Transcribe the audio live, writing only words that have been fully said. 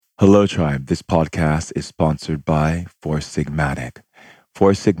Hello, Tribe. This podcast is sponsored by Four Sigmatic.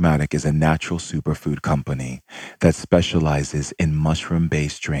 Four Sigmatic is a natural superfood company that specializes in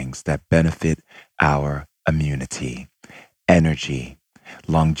mushroom-based drinks that benefit our immunity, energy,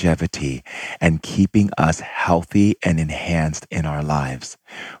 longevity, and keeping us healthy and enhanced in our lives.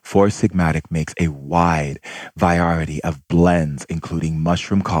 Four Sigmatic makes a wide variety of blends, including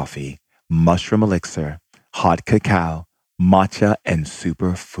mushroom coffee, mushroom elixir, hot cacao, matcha, and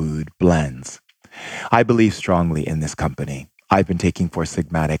superfood blends. I believe strongly in this company. I've been taking Four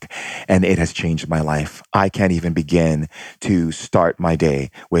Sigmatic and it has changed my life. I can't even begin to start my day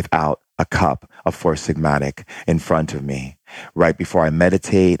without a cup of Four Sigmatic in front of me. Right before I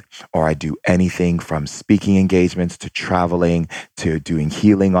meditate or I do anything from speaking engagements to traveling to doing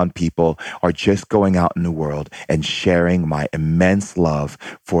healing on people or just going out in the world and sharing my immense love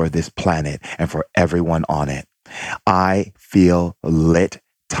for this planet and for everyone on it. I feel lit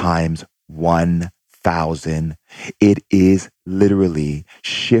times 1,000. It is literally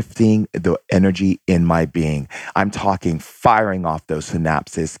shifting the energy in my being. I'm talking firing off those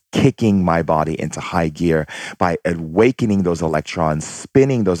synapses, kicking my body into high gear by awakening those electrons,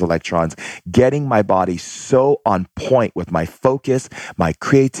 spinning those electrons, getting my body so on point with my focus, my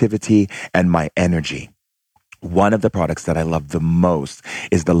creativity, and my energy. One of the products that I love the most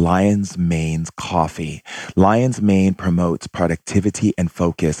is the Lion's Mane's coffee. Lion's Mane promotes productivity and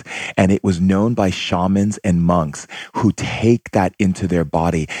focus, and it was known by shamans and monks who take that into their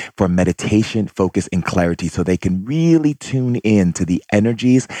body for meditation, focus, and clarity so they can really tune in to the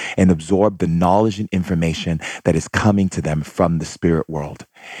energies and absorb the knowledge and information that is coming to them from the spirit world.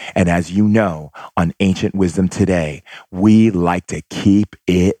 And as you know, on Ancient Wisdom Today, we like to keep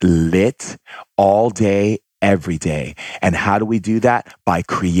it lit all day, every day. And how do we do that? By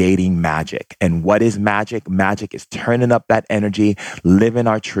creating magic. And what is magic? Magic is turning up that energy, living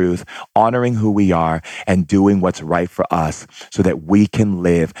our truth, honoring who we are, and doing what's right for us so that we can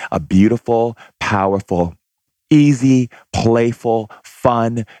live a beautiful, powerful, easy, playful,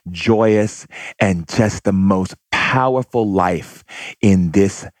 fun, joyous, and just the most powerful life in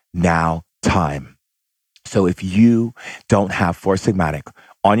this now time. So if you don't have Four Sigmatic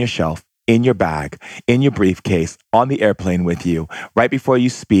on your shelf, in your bag, in your briefcase, on the airplane with you, right before you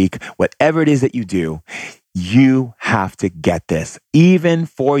speak, whatever it is that you do, you have to get this. Even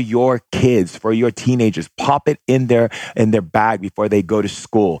for your kids, for your teenagers, pop it in their bag before they go to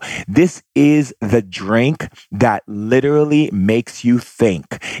school. This is the drink that literally makes you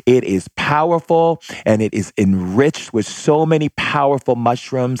think. It is powerful and it is enriched with so many powerful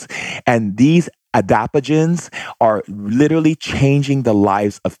mushrooms, and these adaptogens are literally changing the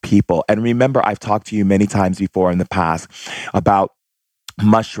lives of people. And remember, I've talked to you many times before in the past about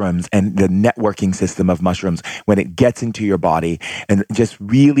mushrooms and the networking system of mushrooms when it gets into your body and just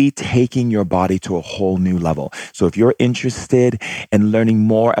really taking your body to a whole new level. So if you're interested in learning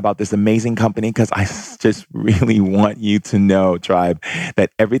more about this amazing company, because I just really want you to know, Tribe,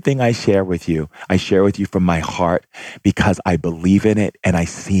 that everything I share with you from my heart because I believe in it and I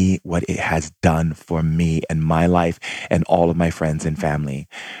see what it has done for me and my life and all of my friends and family.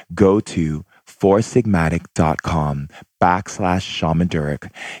 Go to foursigmatic.com/Shaman Durek,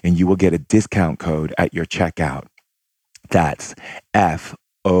 and you will get a discount code at your checkout. That's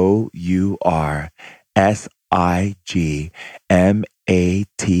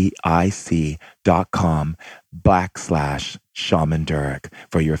FOURSIGMATIC.com/Shaman Durek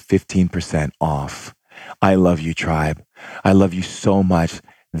for your 15% off. I love you, Tribe. I love you so much.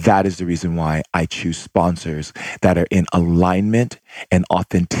 That is the reason why I choose sponsors that are in alignment and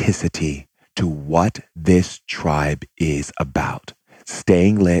authenticity to what this tribe is about.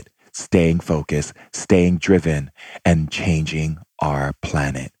 Staying lit, staying focused, staying driven, and changing our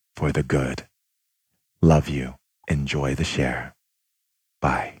planet for the good. Love you. Enjoy the share.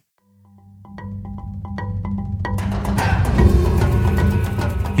 Bye.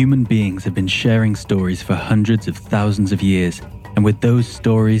 Human beings have been sharing stories for hundreds of thousands of years, and with those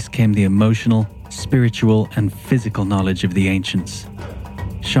stories came the emotional, spiritual, and physical knowledge of the ancients.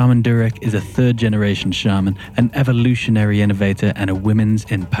 Shaman Durek is a third-generation shaman, an evolutionary innovator, and a women's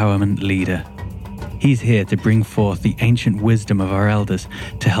empowerment leader. He's here to bring forth the ancient wisdom of our elders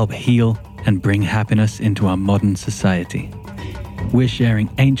to help heal and bring happiness into our modern society. We're sharing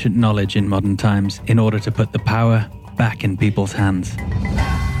ancient knowledge in modern times in order to put the power back in people's hands.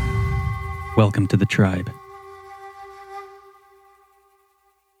 Welcome to the tribe.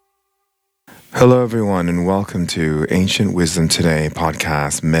 Hello, everyone, and welcome to Ancient Wisdom Today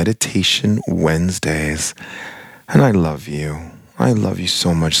podcast, Meditation Wednesdays. And I love you. I love you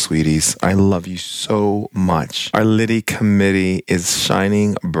so much, sweeties. I love you so much. Our Liddy committee is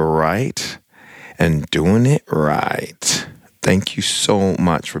shining bright and doing it right. Thank you so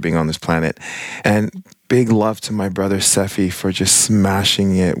much for being on this planet. And big love to my brother Sefi for just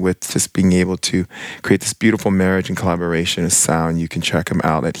smashing it with just being able to create this beautiful marriage and collaboration of sound. You can check him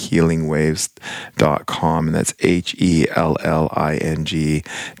out at healingwaves.com, and that's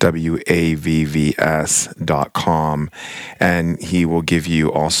HELLINGWAVVS.com. And he will give you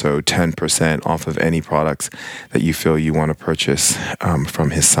also 10% off of any products that you feel you want to purchase from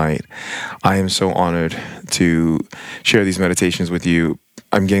his site. I am so honored to share these meditations with you.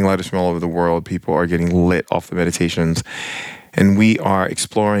 I'm getting letters from all over the world. People are getting lit off the meditations. And we are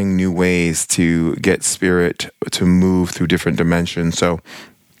exploring new ways to get spirit to move through different dimensions. So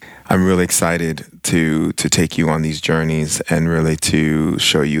I'm really excited to take you on these journeys and really to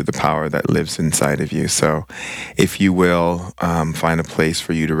show you the power that lives inside of you. So if you will, find a place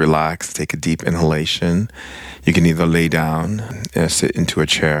for you to relax, take a deep inhalation. You can either lay down and sit into a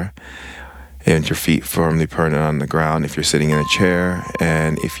chair, and your feet firmly planted on the ground if you're sitting in a chair.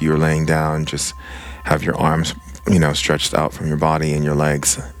 And if you're laying down, just have your arms, stretched out from your body and your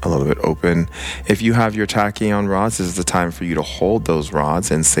legs a little bit open. If you have your tachyon rods, this is the time for you to hold those rods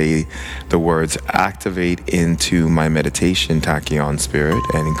and say the words, activate into my meditation tachyon spirit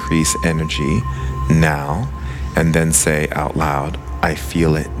and increase energy now. And then say out loud, I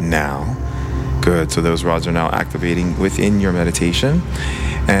feel it now. Good. So those rods are now activating within your meditation.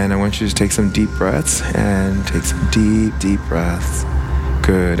 And I want you to take some deep breaths and take some deep breaths.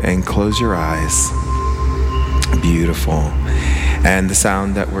 Good. And close your eyes. Beautiful. And the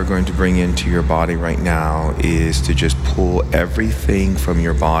sound that we're going to bring into your body right now is to just pull everything from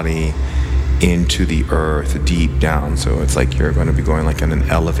your body into the earth, deep down. So it's like you're going to be going like in an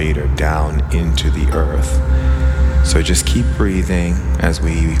elevator down into the earth. So just keep breathing as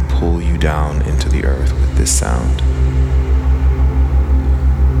we pull you down into the earth with this sound.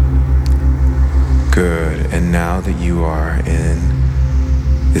 Good. And now that you are in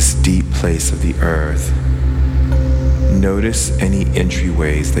this deep place of the earth, notice any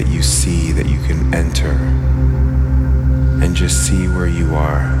entryways that you see that you can enter, and just see where you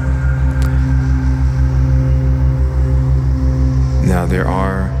are. Now there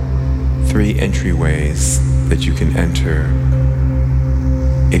are 3 entryways that you can enter.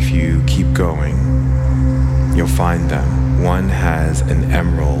 If you keep going, you'll find them. One has an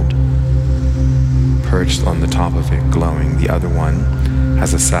emerald perched on the top of it, glowing. The other one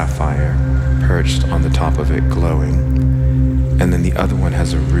has a sapphire perched on the top of it, glowing. And then the other one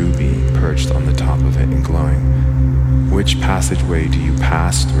has a ruby perched on the top of it and glowing. Which passageway do you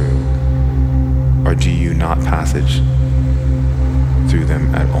pass through? Or do you not passage through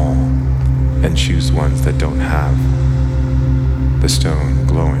them at all? And choose ones that don't have the stone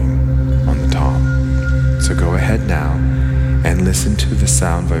glowing on the top. So go ahead now and listen to the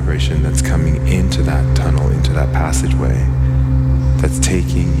sound vibration that's coming into that tunnel, into that passageway, that's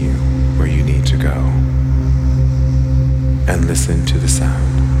taking you where you need to go. And listen to the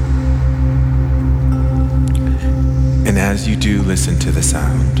sound. And as you do listen to the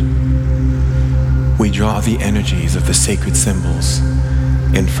sound, we draw the energies of the sacred symbols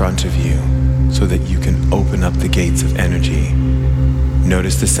in front of you, so that you can open up the gates of energy.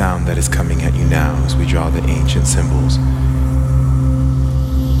 Notice the sound that is coming at you now as we draw the ancient symbols.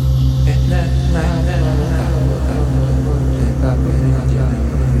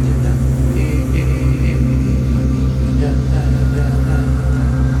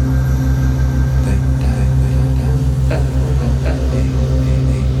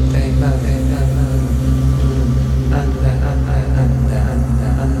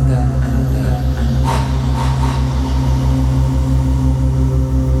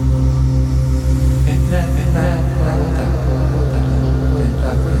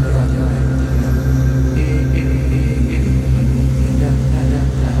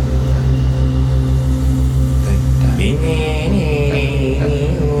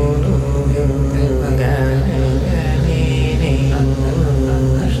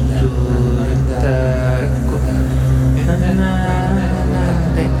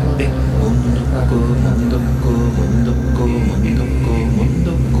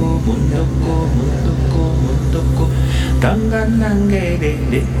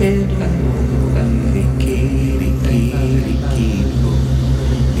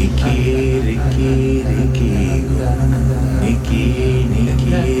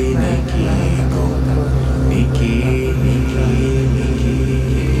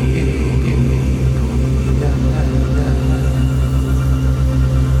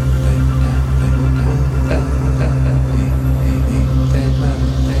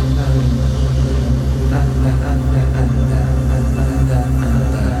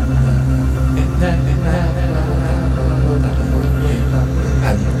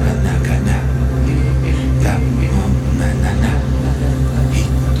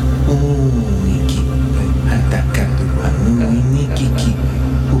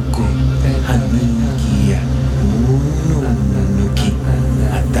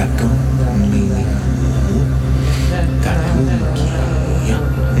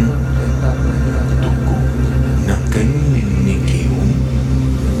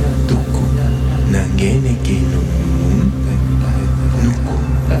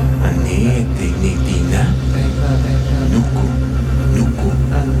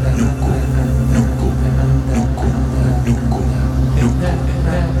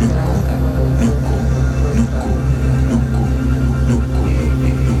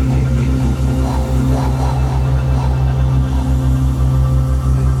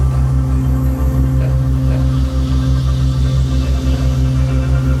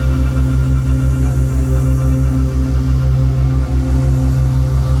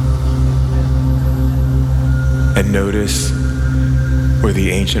 And notice where the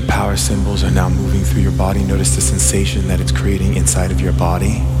ancient power symbols are now moving through your body. Notice the sensation that it's creating inside of your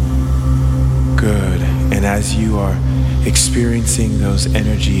body. Good. And as you are experiencing those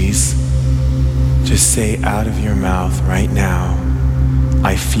energies, just say out of your mouth right now,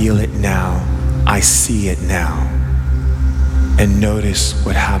 I feel it now, I see it now. And notice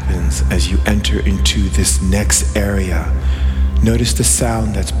what happens as you enter into this next area. Notice the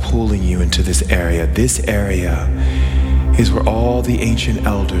sound that's pulling you into this area. This area is where all the ancient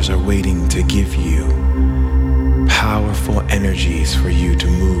elders are waiting to give you powerful energies for you to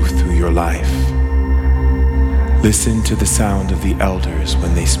move through your life. Listen to the sound of the elders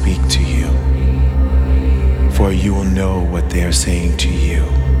when they speak to you, for you will know what they are saying to you.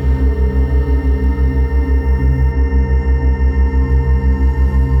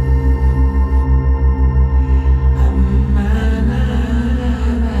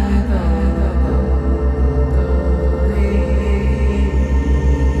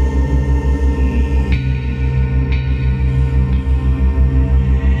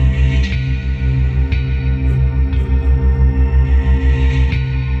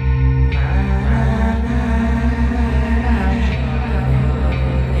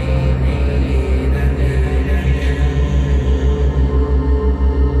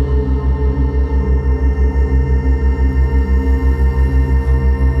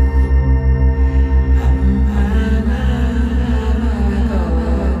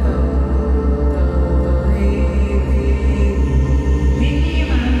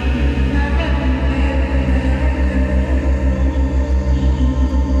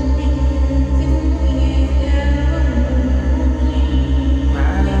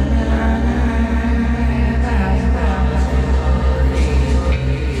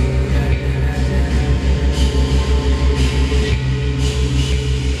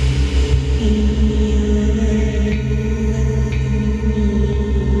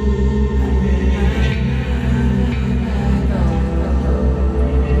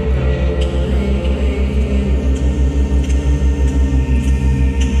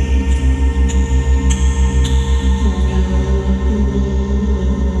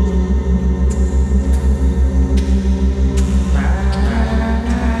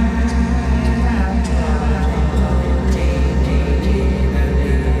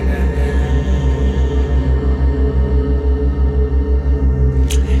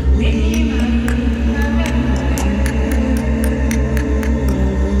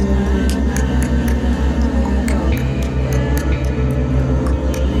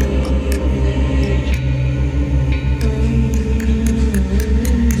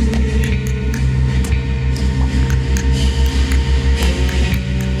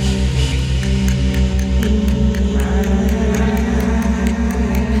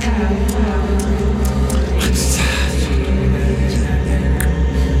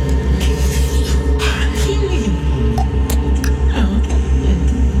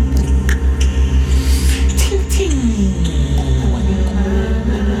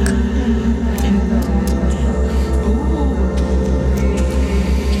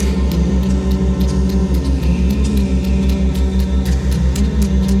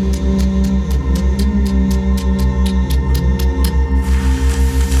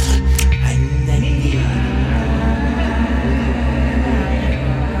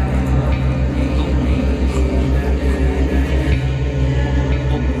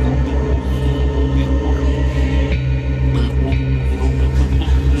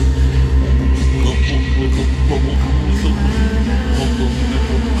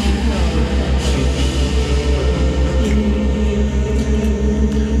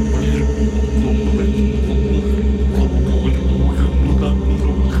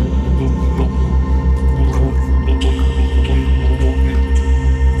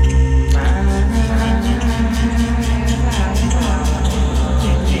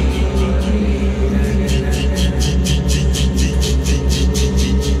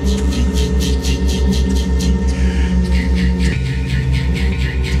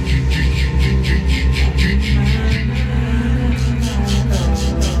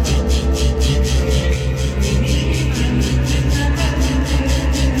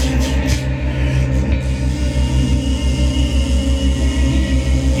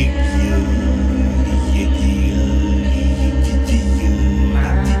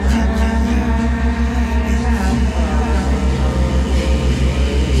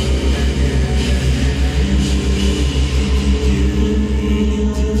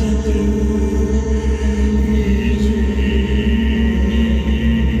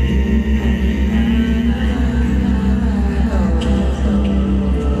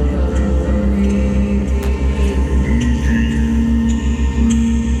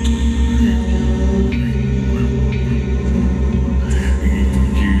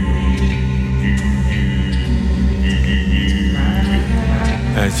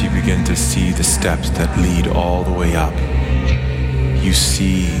 see the steps that lead all the way up. You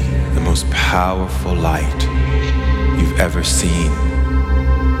see the most powerful light you've ever seen.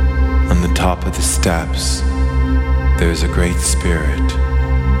 On the top of the steps, there is a great spirit.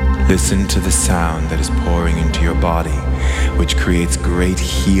 Listen to the sound that is pouring into your body, which creates great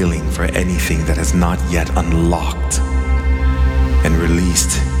healing for anything that has not yet unlocked and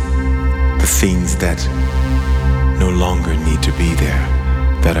released the things that no longer need to be there,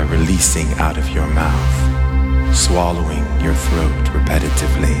 that are releasing out of your mouth, swallowing your throat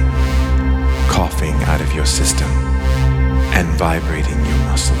repetitively, coughing out of your system, and vibrating your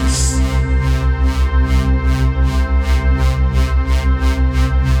muscles.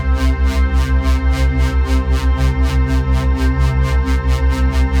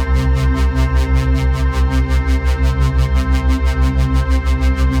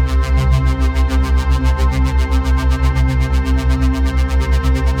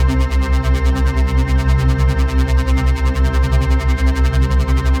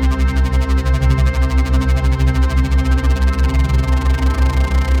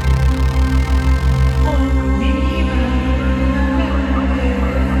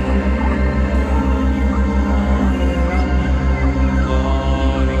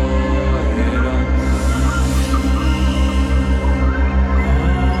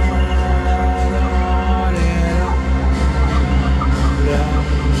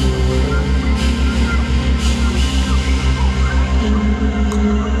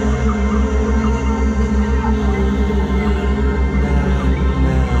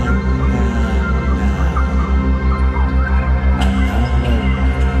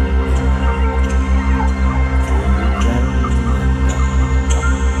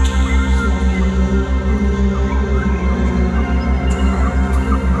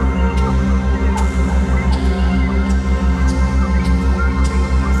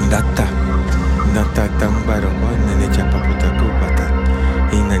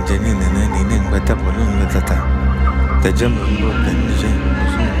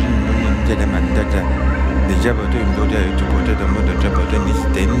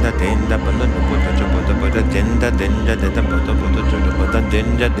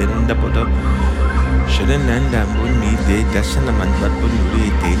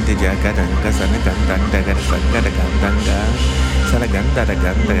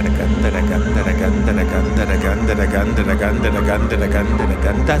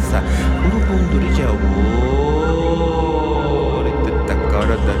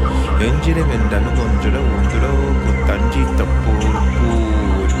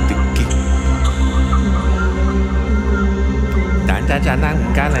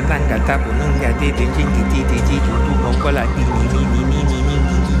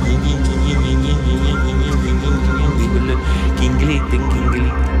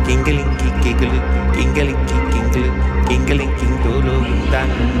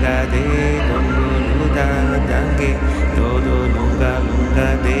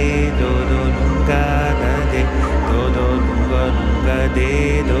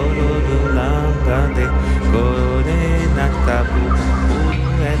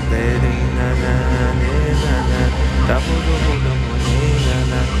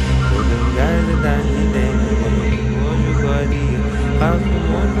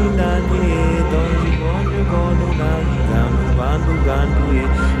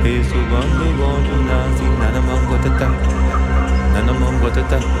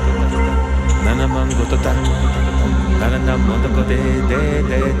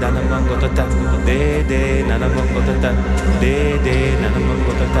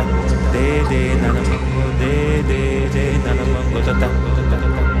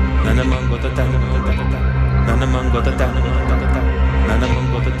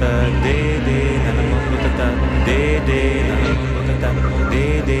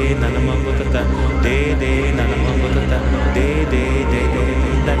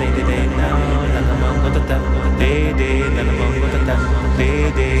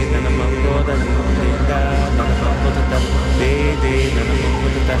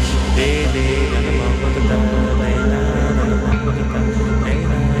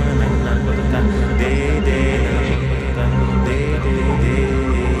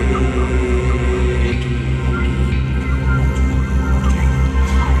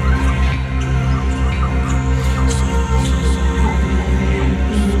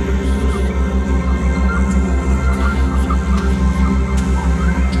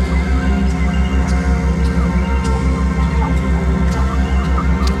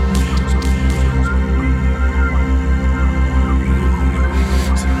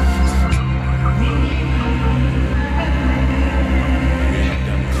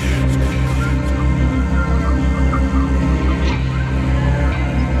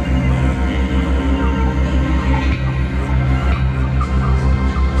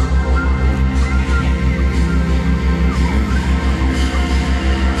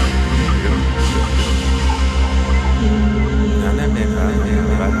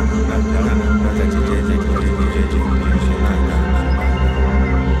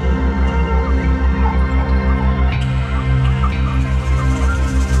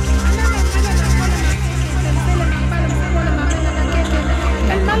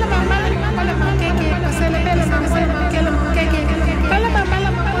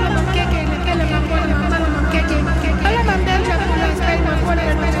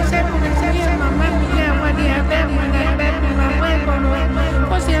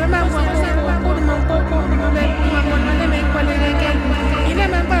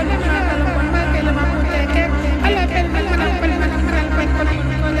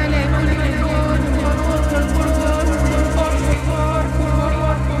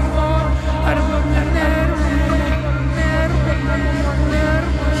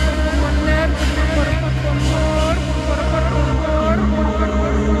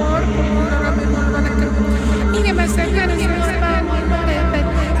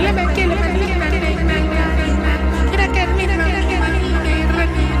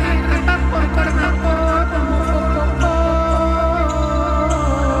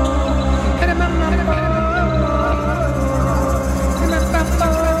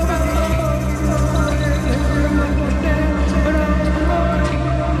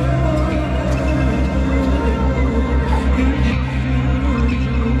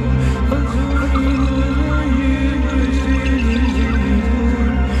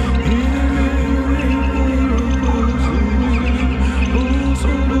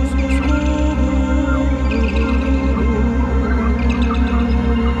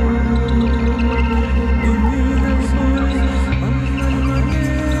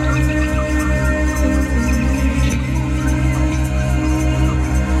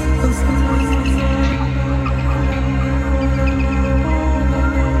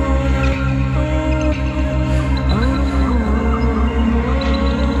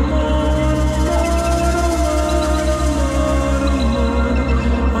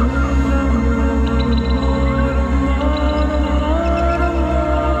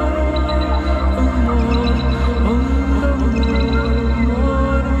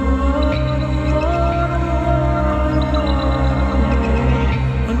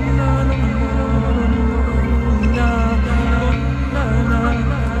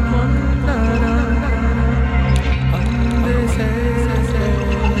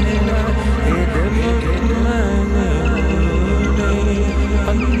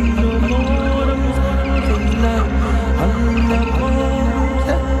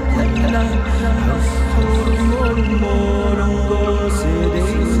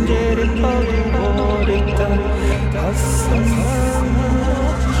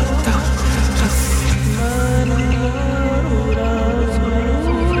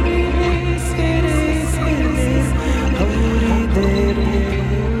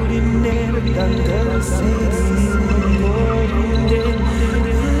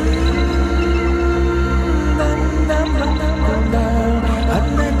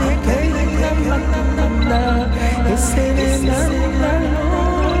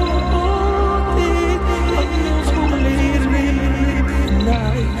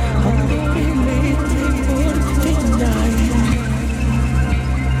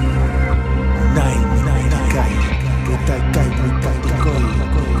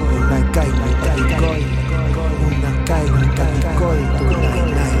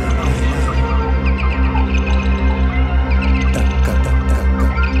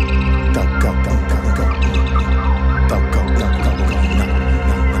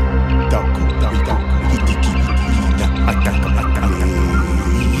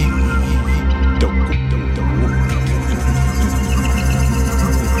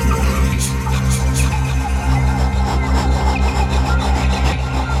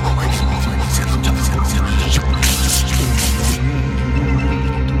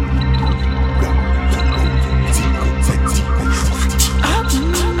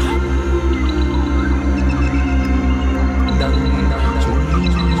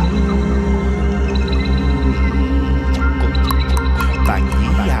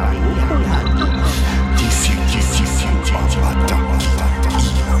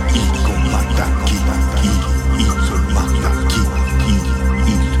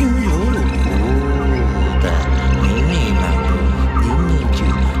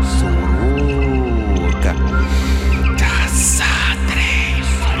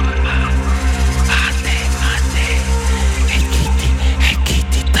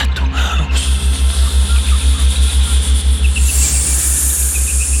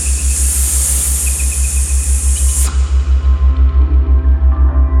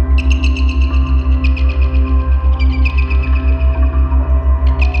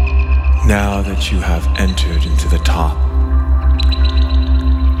 entered into the top,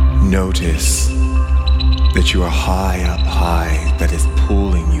 notice that you are high up high, that is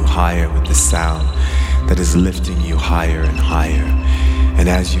pulling you higher with the sound, that is lifting you higher and higher. And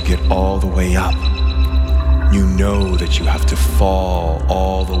as you get all the way up, you know that you have to fall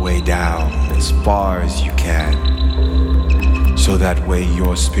all the way down as far as you can, so that way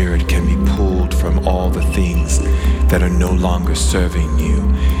your spirit can be pulled from all the things that are no longer serving you.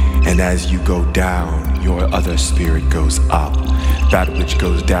 And as you go down, your other spirit goes up. That which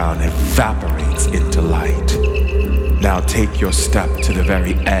goes down evaporates into light. Now take your step to the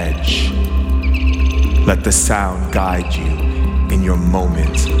very edge. Let the sound guide you in your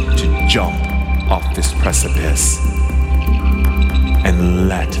moment to jump off this precipice. And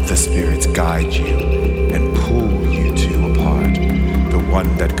let the spirits guide you and pull you two apart. The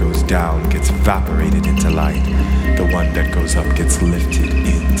one that goes down gets evaporated into light. The one that goes up gets lifted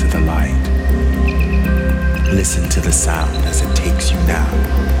into the light. Listen to the sound as it takes you now.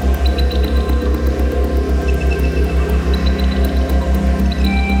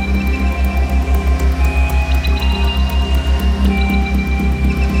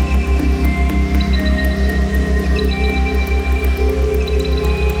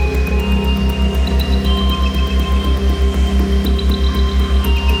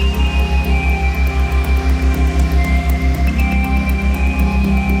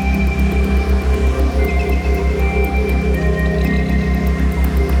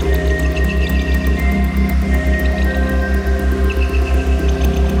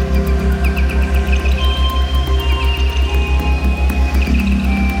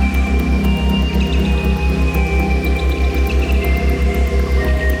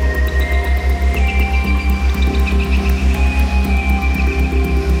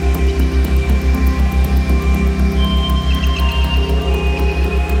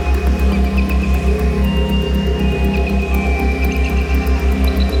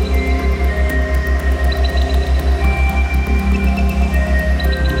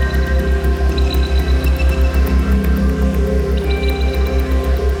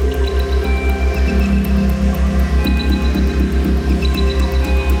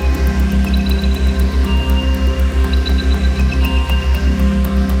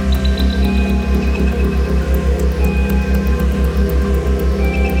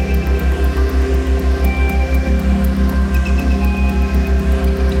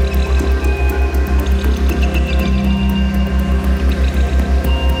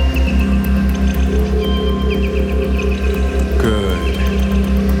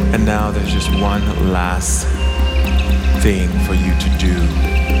 Last thing for you to do.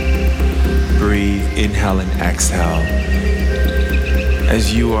 Breathe, inhale and exhale.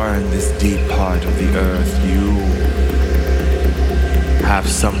 As you are in this deep part of the earth, you have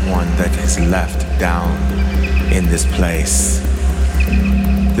someone that is left down in this place.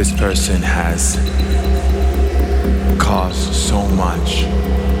 This person has caused so much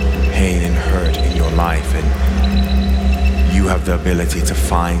pain and hurt in your life, and you have the ability to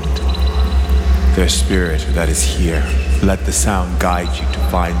find their spirit that is here. Let the sound guide you to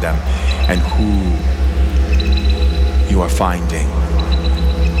find them and who you are finding,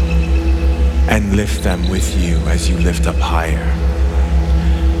 and lift them with you as you lift up higher.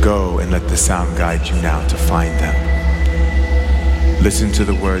 Go and let the sound guide you now to find them. Listen to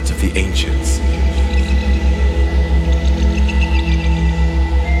the words of the ancients.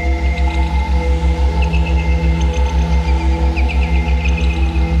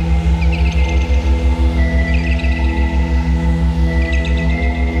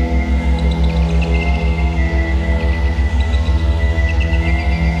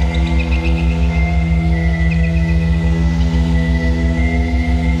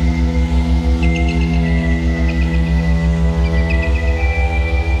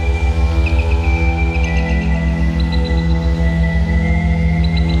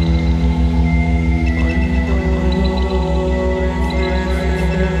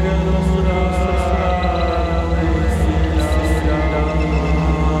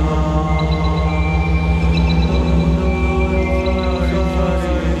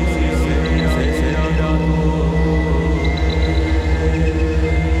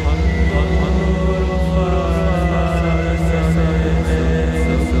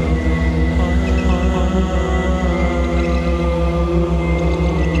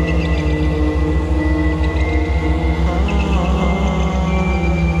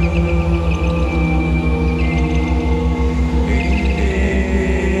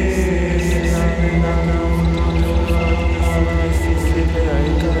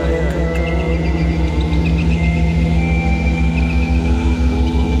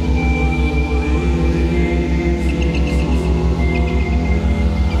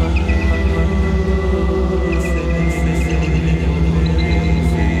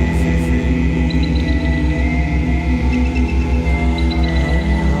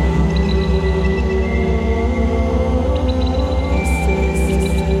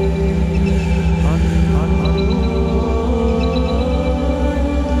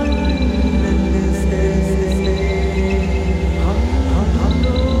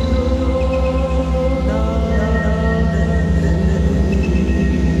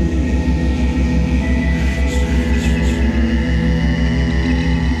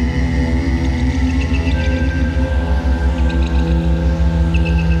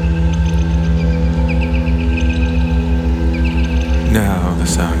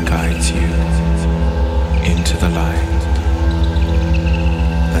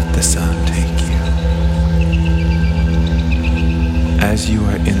 as you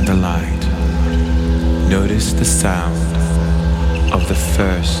are in the light, notice the sound of the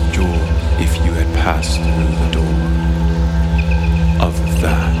first jewel if you had passed through the door of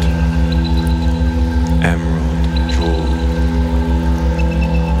that emerald jewel.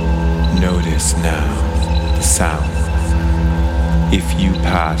 Notice now the sound. If you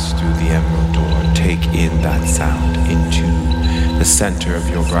pass through the emerald door, take in that sound into the center of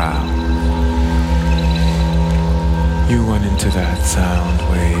your brow. You run into that sound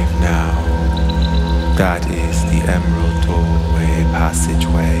wave now. That is the emerald doorway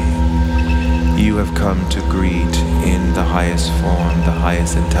passageway. You have come to greet in the highest form, the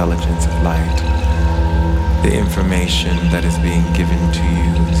highest intelligence of light. The information that is being given to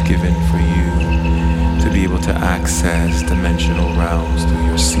you is given for you to be able to access dimensional realms through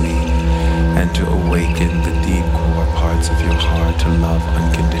your sleep and to awaken the deep core parts of your heart to love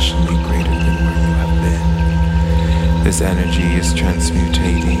unconditionally greater than where you have been. This energy is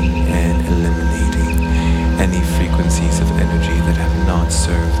transmutating and eliminating any frequencies of energy that have not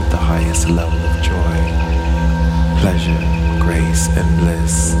served at the highest level of joy, pleasure, grace, and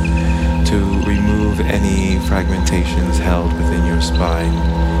bliss, to remove any fragmentations held within your spine.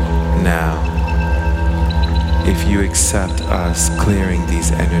 Now, if you accept us clearing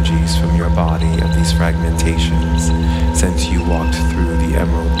these energies from your body of these fragmentations, since you walked through the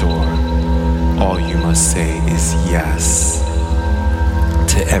emerald door, all you must say is yes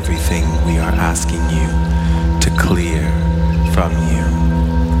to everything we are asking you to clear from you.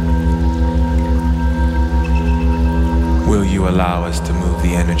 Will you allow us to move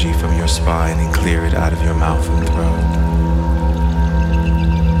the energy from your spine and clear it out of your mouth and throat?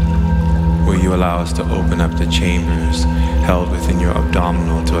 Will you allow us to open up the chambers held within your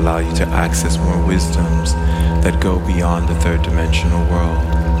abdominal to allow you to access more wisdoms that go beyond the third dimensional world?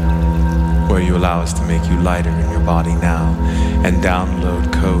 Will you allow us to make you lighter in your body now and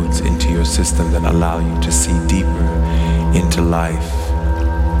download codes into your system that allow you to see deeper into life?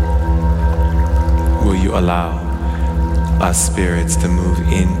 Will you allow us spirits to move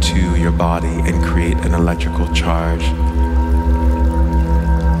into your body and create an electrical charge?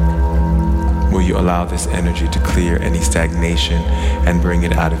 Will you allow this energy to clear any stagnation and bring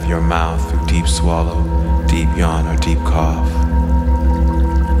it out of your mouth through deep swallow, deep yawn, or deep cough?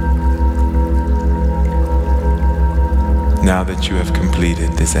 Now that you have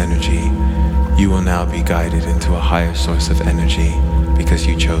completed this energy, you will now be guided into a higher source of energy because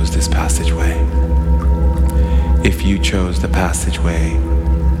you chose this passageway. If you chose the passageway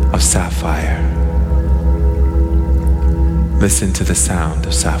of sapphire, listen to the sound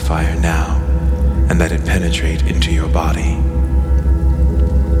of sapphire now and let it penetrate into your body.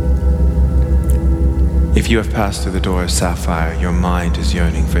 If you have passed through the door of sapphire, your mind is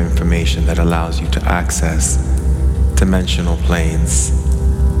yearning for information that allows you to access dimensional planes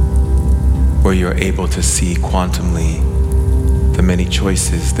where you're able to see quantumly the many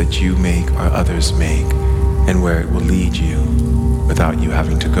choices that you make or others make and where it will lead you without you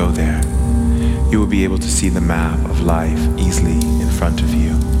having to go there. You will be able to see the map of life easily in front of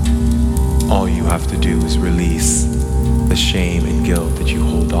you. All you have to do is release the shame and guilt that you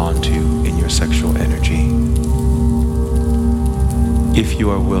hold on to in your sexual energy. If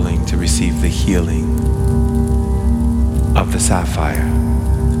you are willing to receive the healing of the sapphire,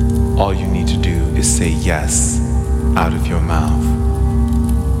 all you need to do is say yes out of your mouth.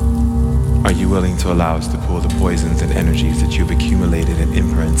 Are you willing to allow us to pull the poisons and energies that you've accumulated and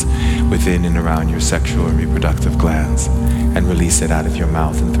imprints within and around your sexual and reproductive glands and release it out of your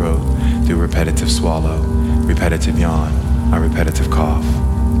mouth and throat through repetitive swallow, repetitive yawn, or repetitive cough?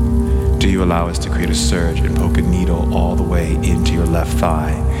 Do you allow us to create a surge and poke a needle all the way into your left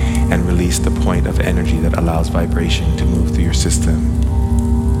thigh and release the point of energy that allows vibration to move through your system?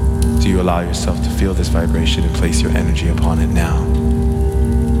 Do you allow yourself to feel this vibration and place your energy upon it now?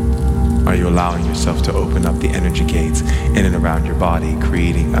 Are you allowing yourself to open up the energy gates in and around your body,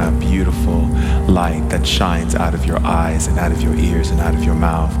 creating a beautiful light that shines out of your eyes and out of your ears and out of your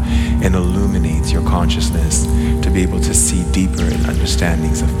mouth and illuminates your consciousness to be able to see deeper in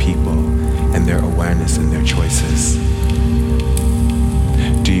understandings of people and their awareness and their choices?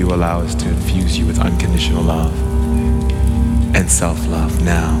 Do you allow us to infuse you with unconditional love and self-love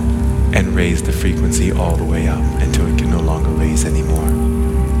now and raise the frequency all the way up until it can no longer raise anymore?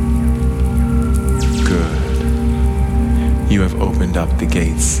 Good. You have opened up the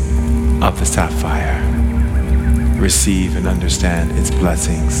gates of the sapphire. Receive and understand its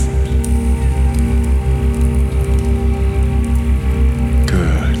blessings.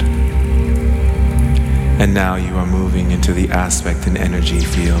 Good. And now you are moving into the aspect and energy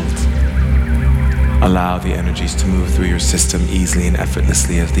field Allow the energies to move through your system easily and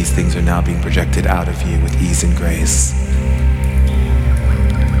effortlessly as these things are now being projected out of you with ease and grace.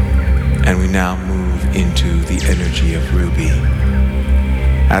 And we now move into the energy of Ruby.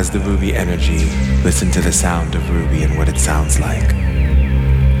 As the Ruby energy, listen to the sound of Ruby and what it sounds like.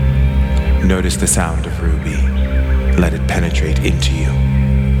 Notice the sound of Ruby. Let it penetrate into you.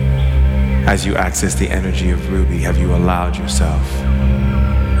 As you access the energy of Ruby, have you allowed yourself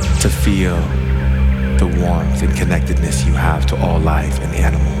to feel the warmth and connectedness you have to all life and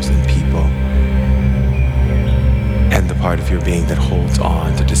animals and people, and the part of your being that holds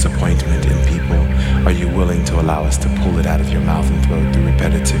on to disappointment in people? Are you willing to allow us to pull it out of your mouth and throat through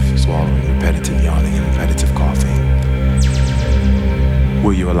repetitive swallowing, repetitive yawning, and repetitive coughing?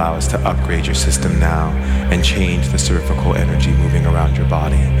 Will you allow us to upgrade your system now and change the cervical energy moving around your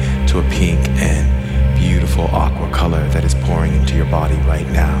body to a pink and beautiful aqua color that is pouring into your body right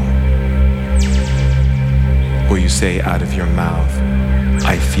now? Will you say out of your mouth,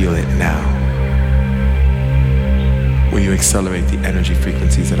 I feel it now? Will you accelerate the energy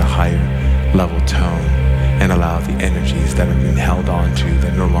frequencies at a higher level tone and allow the energies that have been held on to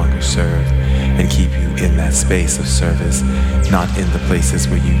that no longer serve and keep you in that space of service, not in the places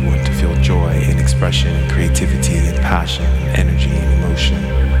where you want to feel joy and expression and creativity and passion and energy and emotion?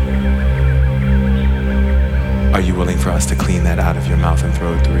 Are you willing for us to clean that out of your mouth and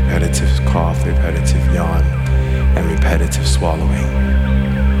throat through repetitive cough, repetitive yawn, and repetitive swallowing?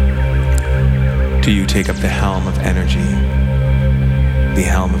 Do you take up the helm of energy, the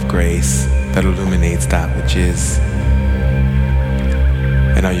helm of grace that illuminates that which is?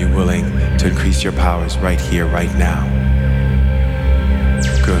 And are you willing to increase your powers right here, right now?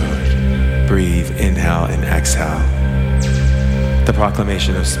 Good. Breathe, inhale, and exhale. The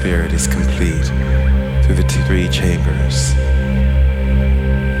proclamation of spirit is complete through the 3 chambers.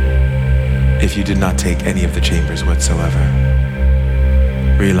 If you did not take any of the chambers whatsoever,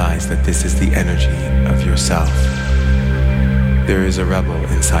 realize that this is the energy of yourself. There is a rebel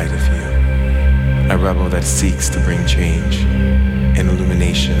inside of you, a rebel that seeks to bring change and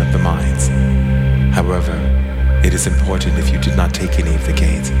illumination of the minds. However, it is important if you did not take any of the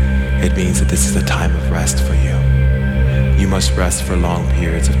gates, it means that this is a time of rest for you. You must rest for long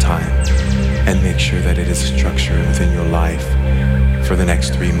periods of time and make sure that it is structured within your life for the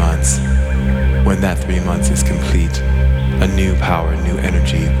next 3 months. When that 3 months is complete, a new power, new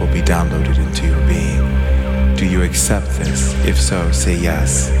energy will be downloaded into your being. Do you accept this? If so, say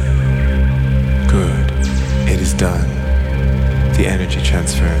yes. Good. It is done. The energy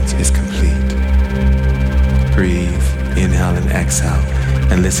transference is complete. Breathe, inhale and exhale,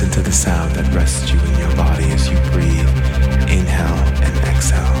 and listen to the sound that rests you in your body as you breathe. Inhale and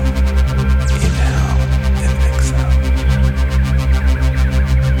exhale. Inhale and exhale.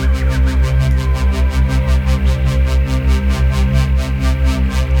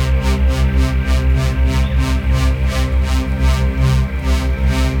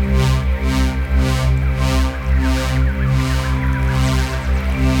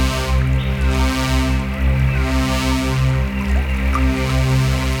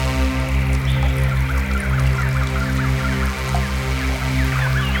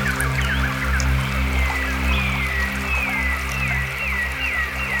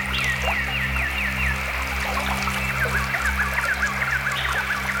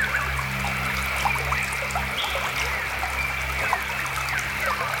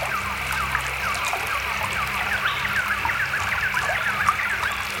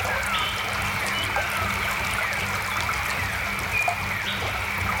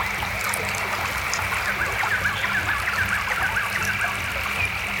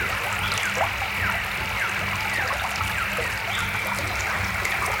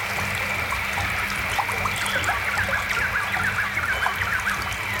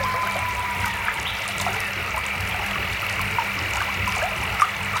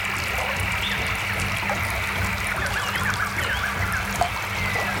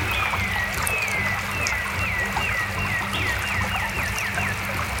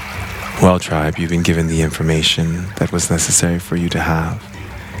 Well, tribe, you've been given the information that was necessary for you to have.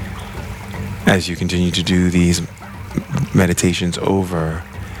 As you continue to do these meditations over,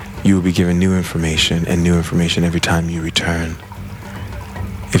 you will be given new information and new information every time you return.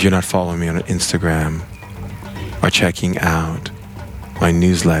 If you're not following me on Instagram or checking out my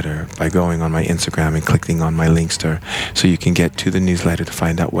newsletter by going on my Instagram and clicking on my Linkster so you can get to the newsletter to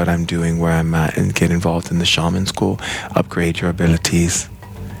find out what I'm doing, where I'm at, and get involved in the shaman school, upgrade your abilities.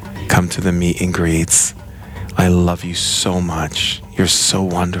 Come to the meet and greets. I love you so much. You're so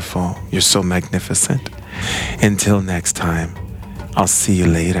wonderful. You're so magnificent. Until next time, I'll see you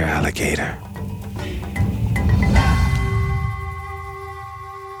later, alligator.